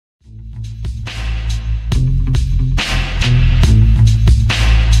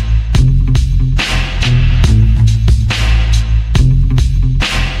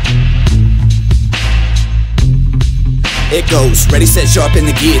It goes, ready, set, sharpen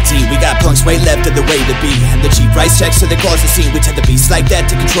the guillotine. We got punks way left of the way to be, and the cheap price checks to the cause the scene. We tend to be like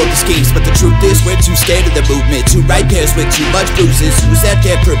that to control the schemes, but the truth is we're too scared of the movement. Two right pairs with too much bruises. Who's out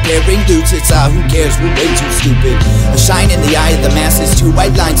there preparing dudes? It's who cares, we're way too stupid. A shine in the eye of the masses, two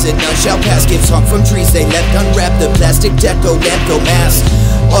white lines that none shall pass. Gifts hung from trees they left unwrapped. The plastic deco, landfill mass.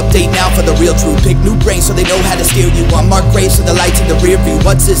 Update now for the real truth. Pick new brains so they know how to steer you. Unmarked graves so the lights in the rear view.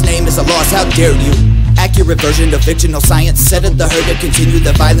 What's his name is a loss, how dare you? Accurate version of fictional science. Set up the herd to continue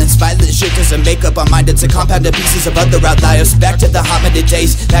the violence. Violent shit doesn't make up our mind. It's a compound of pieces of other outliers. Back to the hominid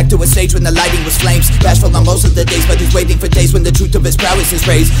days. Back to a stage when the lighting was flames. Bashful on most of the days, but he's waiting for days when the truth of his prowess is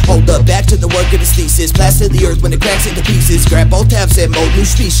raised. Hold up, back to the work of his thesis. Plaster the earth when it cracks into pieces. Grab both halves and mold new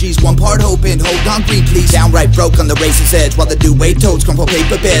species. One part hope and hold on green please. Downright broke on the razor's edge, while the new weight toads crumple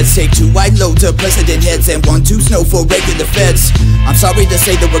paper beds. Take two white loads of president heads and 1-2 snow for regular feds. I'm sorry to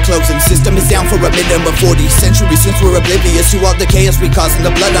say that we're closing. System is down for a minimum of 40 centuries since we're oblivious to all the chaos we cause and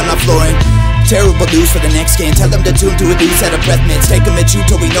the blood on our flooring. Terrible news for the next scan. Tell them to tune to a new set of breath mints. Take them at you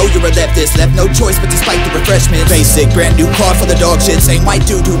till we know you're a leftist. Left no choice but to spike the refreshment. Basic, brand new car for the dog shit. Same white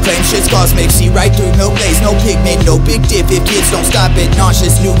dude who claims shit's cosmic. See right through, no glaze, no pigment, no big dip if kids don't stop it.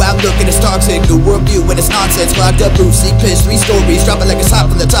 Nauseous, new outlook and it's toxic. New worldview and it's nonsense. Clogged up roof, sleep piss, 3 stories. Drop it like it's hot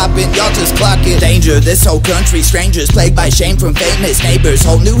from the top and y'all just clock it. Danger, this whole country, strangers plagued by shame from famous neighbors.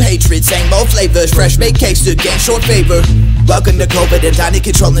 Whole new hatred, same old flavors. Fresh baked cakes to gain short favor. Welcome to COVID and tiny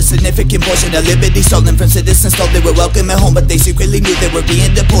control. A significant portion of liberty stolen from citizens. Told they were welcome at home, but they secretly knew they were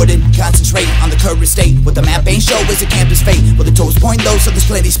being deported. Concentrate on the current state. What the map ain't show is a campus fate. Well, the toes point low, so there's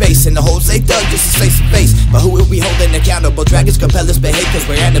plenty space. And the holes they dug just to slice some face. But who will be holding accountable? Dragons compel us behave, cause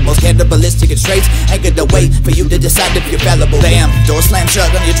we're animals. Cannibalistic and traits. Ain't gonna wait for you to decide if you're fallible. Bam, door slam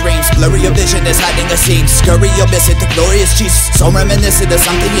shut on your dreams. Blurry your vision is hiding a scene. Scurry or miss it, the glorious Jesus. So reminiscent of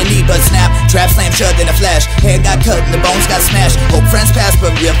something you need, but snap. Trap slam shut in a flash. Hand got cut and the bones got smashed. Hope friends pass,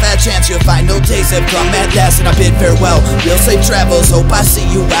 but real fat chance you'll find no days have come at last. And I bid farewell, real safe travels. Hope I see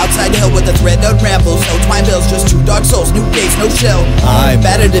you outside hell with a thread unravels. No twine bells, just 2 dark souls, new gates, no shell. I'm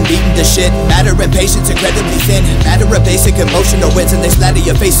battered and beaten to shit. Matter and patience incredibly thin. Matter of basic emotional wins, and they splatter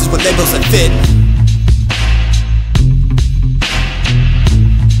your faces with labels that fit.